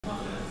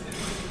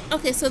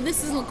Okay, so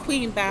this is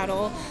LaQueen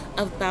Battle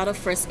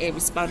First Aid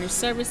Responder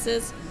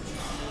Services.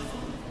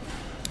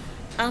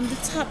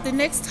 The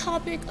next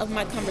topic of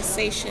my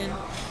conversation,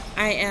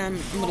 I'm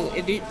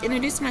going to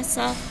introduce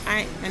myself.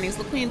 My name is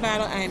LaQueen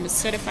Battle. I am a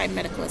certified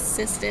medical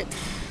assistant,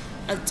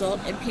 adult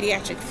and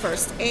pediatric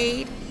first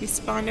aid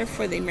responder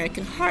for the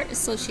American Heart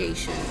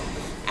Association,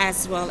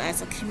 as well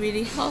as a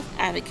community health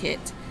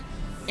advocate,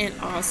 and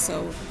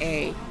also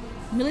a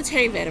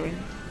military veteran.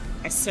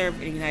 I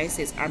served in the United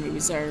States Army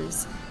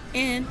Reserves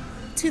in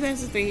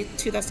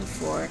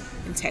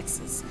 2003-2004 in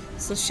Texas.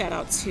 So shout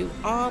out to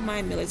all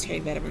my military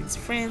veterans,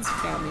 friends,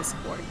 family, and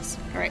supporters.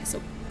 Alright,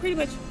 so pretty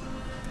much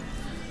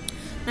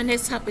my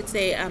next topic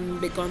today, I'm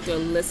going through a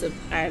list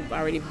of, I've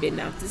already been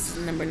down, this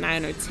is number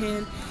 9 or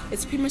 10.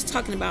 It's pretty much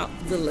talking about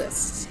the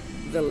list.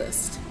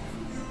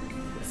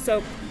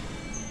 So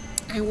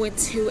I went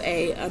to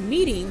a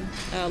meeting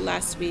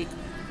last week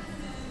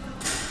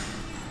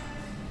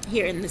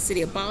here in the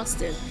city of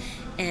Boston,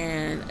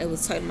 and it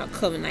was talking about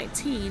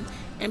COVID-19,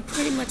 and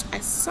pretty much I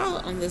saw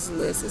on this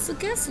list, it's a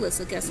guest list,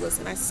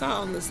 and I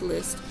saw on this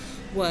list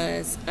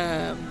was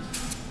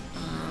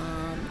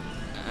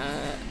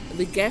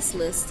the guest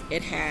list.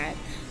 It had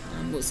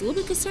was a little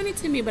bit concerning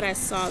to me, but I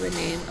saw the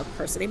name of a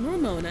person named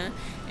Ramona,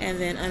 and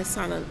then I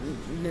saw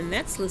the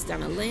next list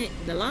down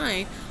the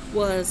line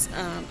was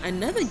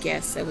another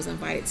guest that was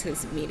invited to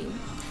this meeting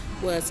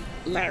was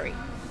Larry.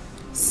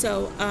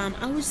 So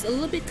I was a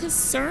little bit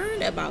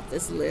concerned about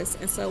this list,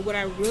 and so what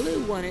I really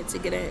wanted to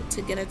get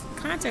into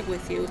contact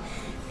with you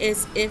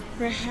is if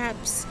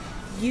perhaps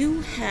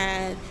you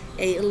had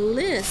a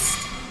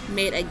list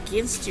made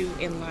against you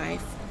in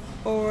life,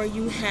 or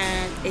you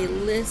had a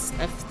list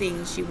of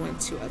things you want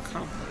to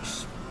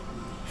accomplish.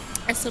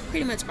 And so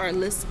pretty much our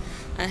list,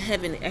 a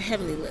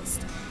heavenly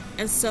list.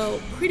 And so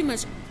pretty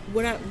much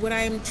what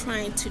I am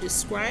trying to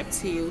describe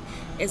to you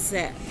is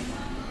that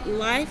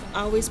life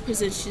always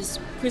presents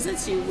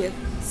you with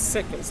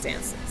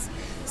circumstances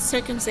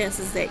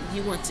that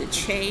you want to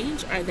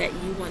change or that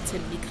you want to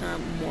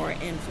become more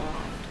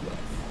involved with.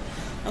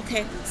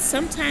 Okay,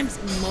 sometimes,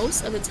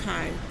 most of the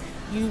time,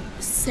 you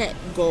set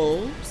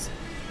goals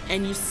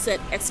and you set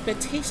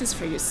expectations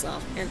for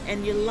yourself,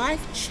 and your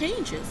life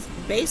changes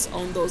based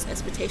on those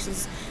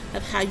expectations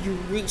of how you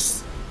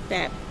reach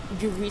that.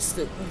 You reach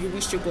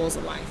your goals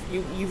in life.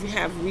 You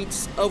have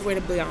reached over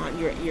and beyond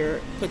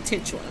your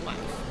potential in life.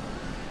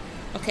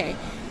 Okay,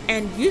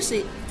 and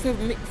usually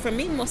for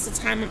me, most of the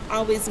time, I'm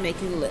always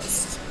making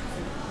lists.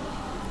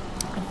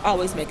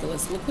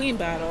 LaQueen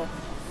Battle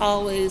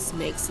always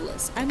makes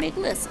lists. I make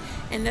lists,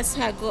 and that's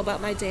how I go about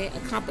my day,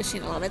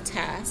 accomplishing a lot of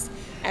tasks,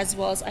 as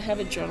well as I have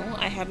a journal,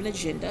 I have an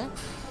agenda,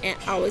 and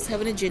I always have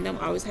an agenda.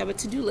 I always have a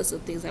to-do list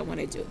of things I want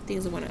to do,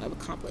 things I want to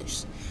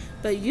accomplish.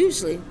 But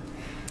usually,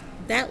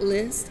 that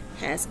list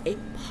has a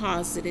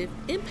positive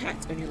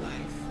impact on your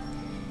life.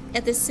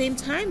 At the same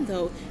time,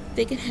 though,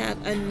 they can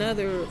have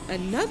another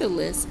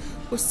list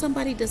where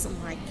somebody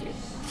doesn't like you,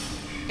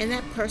 and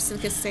that person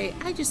can say,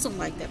 I just don't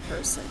like that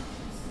person.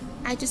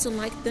 I just don't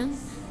like them.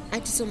 I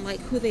just don't like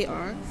who they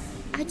are.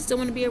 I just don't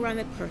want to be around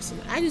that person.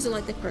 I just don't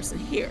like that person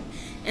here.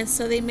 And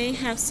so they may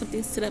have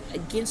something set up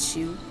against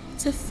you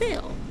to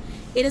fail.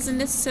 It doesn't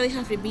necessarily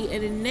have to be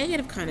in a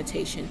negative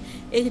connotation.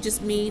 It could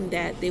just mean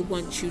that they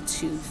want you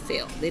to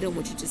fail. They don't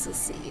want you to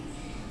succeed.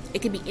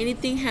 It could be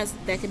anything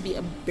that can be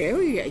a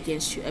barrier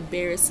against you, a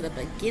barrier set up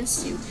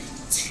against you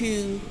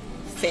to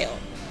fail.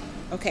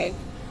 Okay?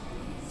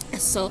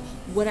 So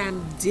what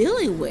I'm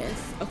dealing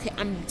with,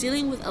 I'm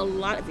dealing with a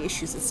lot of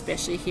issues,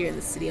 especially here in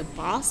the city of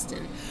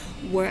Boston,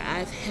 where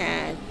I've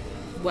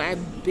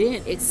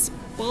been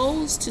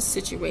exposed to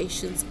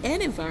situations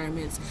and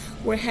environments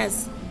where it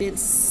has been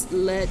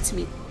led to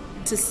me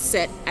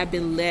I've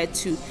been led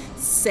to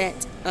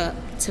set up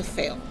to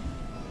fail.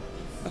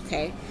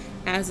 Okay?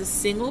 As a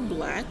single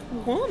black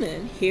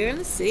woman here in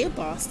the city of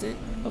Boston,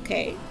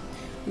 okay,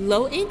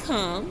 low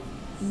income,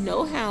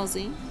 no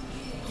housing,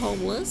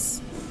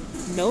 homeless,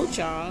 no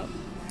job.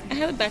 I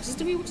have a bachelor's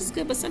degree, which is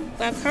good, but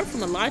I've heard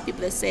from a lot of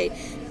people that say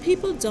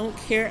people don't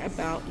care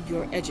about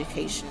your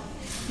education.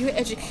 Your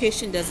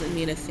education doesn't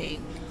mean a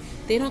thing.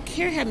 They don't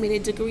care how many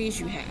degrees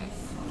you have.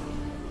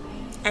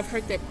 I've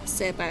heard that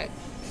said by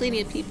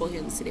plenty of people here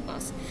in the city of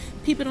Boston.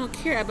 People don't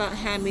care about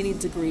how many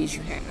degrees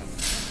you have.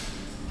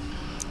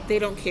 They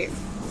don't care.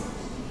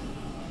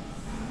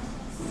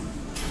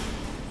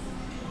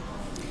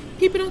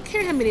 People don't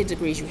care how many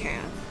degrees you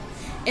have.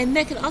 And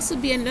that could also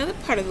be another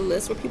part of the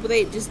list where people,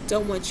 they just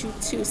don't want you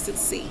to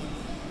succeed.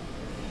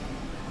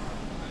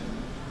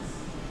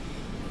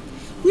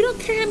 We don't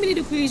care how many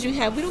degrees you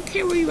have. We don't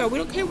care where you are. We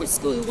don't care what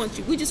school we want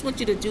you. We just want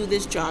you to do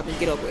this job and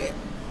get over it.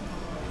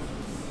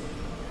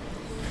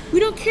 We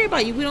don't care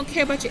about you. We don't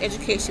care about your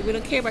education. We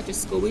don't care about your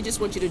school. We just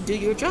want you to do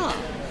your job.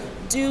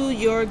 Do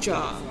your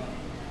job.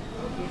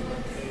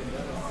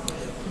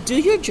 Do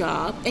your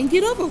job and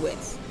get over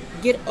with.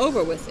 Get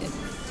over with it.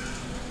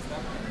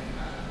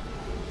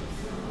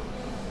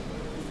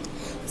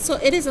 So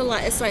it is a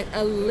lot. It's like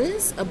a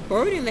list, a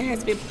burden that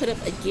has been put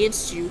up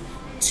against you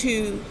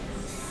to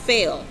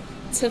fail,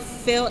 to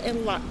fail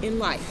in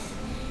life.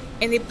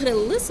 And they put a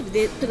list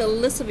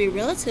of your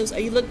relatives, or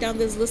you look down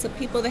this list of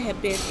people that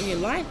have been in your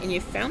life, in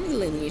your family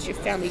lineage, your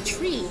family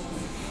tree,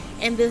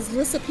 and this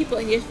list of people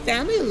in your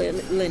family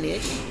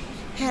lineage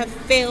have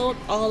failed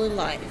all in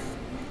life.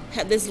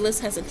 This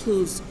list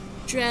includes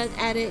drug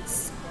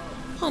addicts,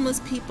 homeless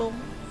people,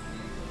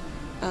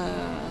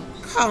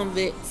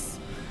 convicts,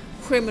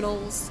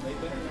 criminals,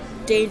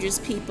 dangerous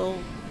people,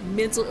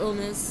 mental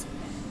illness,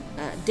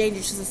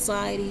 danger to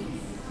society,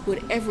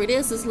 whatever it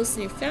is, this list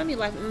in your family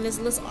life. And this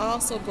list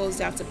also goes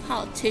down to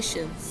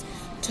politicians,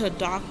 to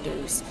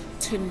doctors,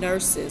 to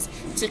nurses,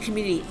 to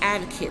community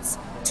advocates,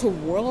 to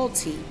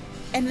royalty.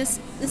 And this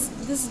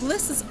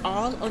list is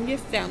all on your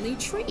family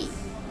tree.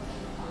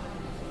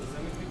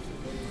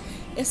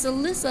 It's a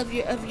list of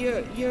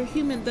the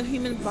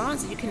human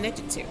bonds that you're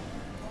connected to.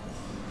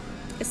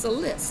 It's a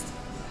list.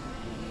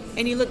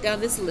 And you look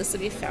down this list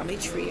of your family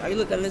tree, or you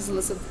look down this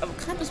list of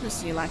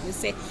accomplishments in your life, and you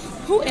say,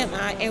 who am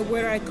I, and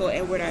where do I go,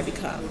 and where do I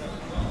become?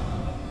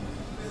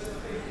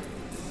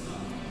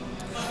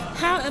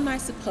 How am I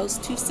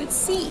supposed to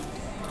succeed?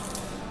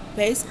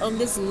 Based on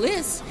this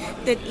list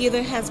that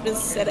either has been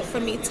set up for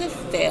me to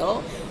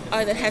fail,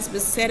 or that has been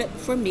set up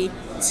for me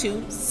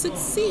to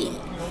succeed.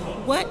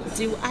 What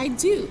do I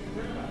do?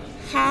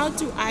 How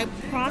do I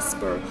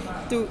prosper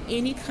through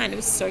any kind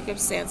of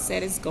circumstance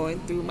that is going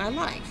through my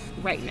life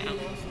right now?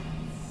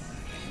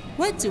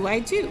 What do I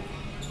do?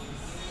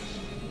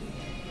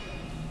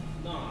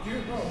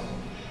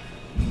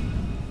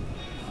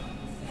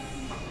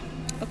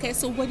 Okay,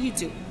 so what do you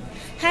do?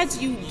 How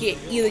do you get,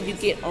 either you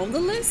get on the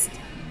list,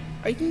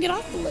 or you can get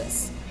off the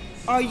list.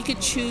 Or you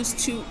could choose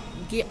to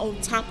get on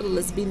top of the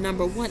list, be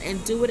number one,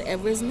 and do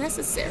whatever is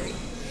necessary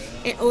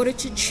in order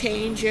to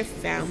change your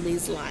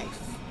family's life.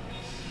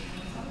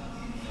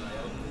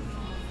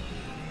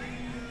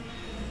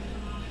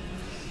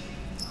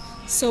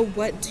 So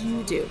what do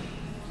you do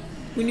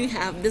when you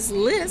have this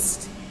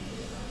list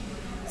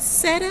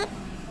set up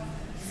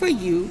for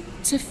you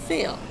to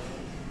fail?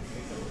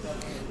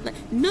 Like,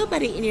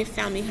 nobody in your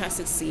family has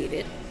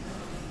succeeded.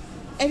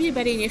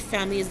 Everybody in your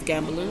family is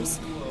gamblers.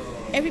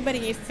 Everybody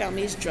in your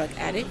family is drug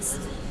addicts.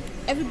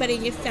 Everybody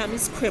in your family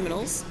is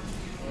criminals.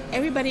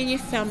 Everybody in your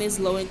family is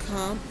low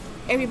income.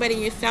 Everybody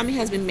in your family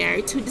has been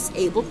married to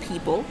disabled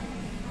people.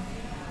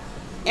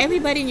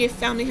 Everybody in your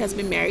family has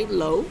been married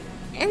low.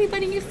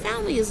 Everybody in your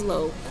family is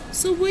low.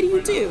 So what do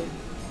you do?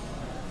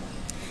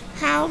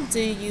 How do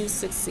you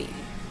succeed?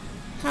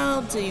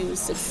 How do you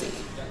succeed?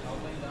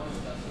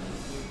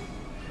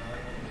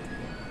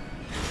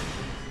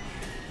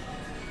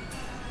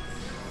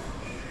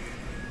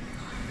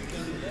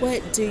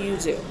 What do you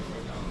do?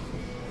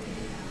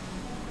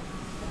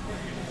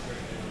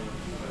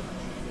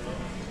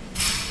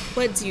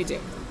 What do you do?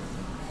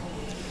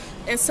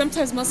 And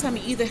sometimes, most of the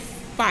time, you either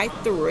fight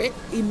through it,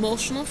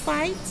 emotional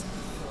fight,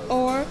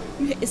 or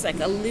it's like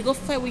a legal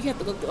fight where you have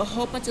to go through a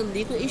whole bunch of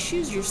legal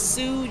issues. You're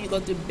sued, you go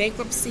through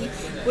bankruptcy,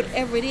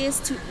 whatever it is,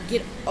 to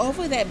get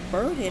over that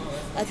burden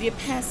of your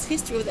past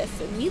history or that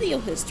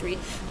familial history,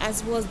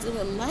 as well as dealing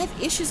with life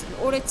issues in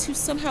order to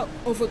somehow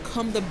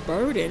overcome the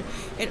burden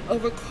and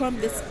overcome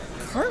this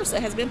curse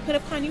that has been put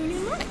upon you in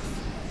your life.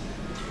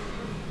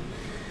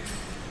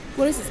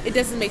 What is this? It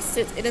doesn't make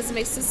sense. It doesn't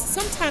make sense.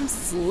 Sometimes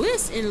this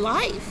list in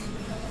life,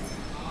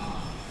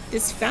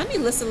 this family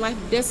list in life,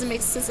 doesn't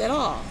make sense at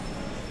all.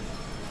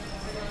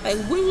 Like,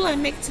 when will I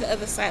make it to the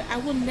other side? I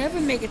will never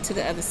make it to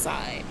the other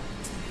side.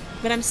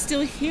 But I'm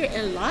still here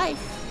in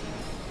life,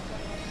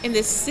 in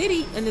this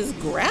city, in this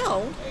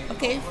ground,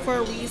 okay, for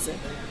a reason.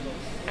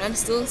 I'm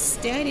still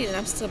standing and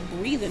I'm still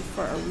breathing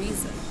for a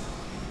reason.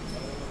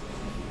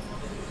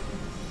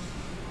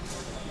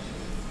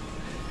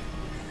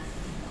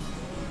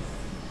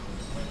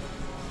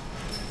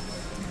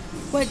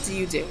 What do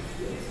you do?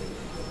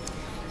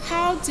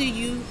 How do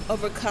you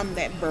overcome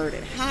that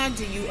burden? How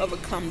do you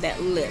overcome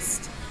that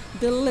list?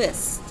 The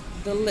list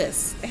that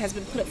has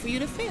been put up for you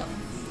to fail.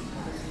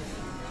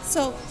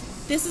 So,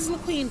 this is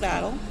LaQueen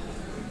Battle.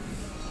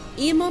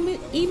 Email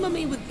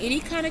me with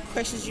any kind of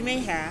questions you may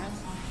have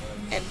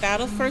at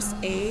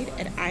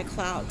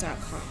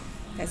battlefirstaid@icloud.com.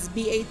 That's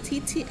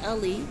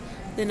BATTLE,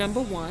 the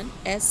number 1,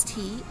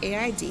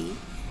 STAID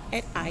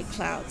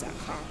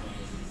 @icloud.com.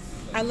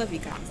 I love you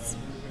guys.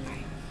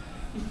 Bye.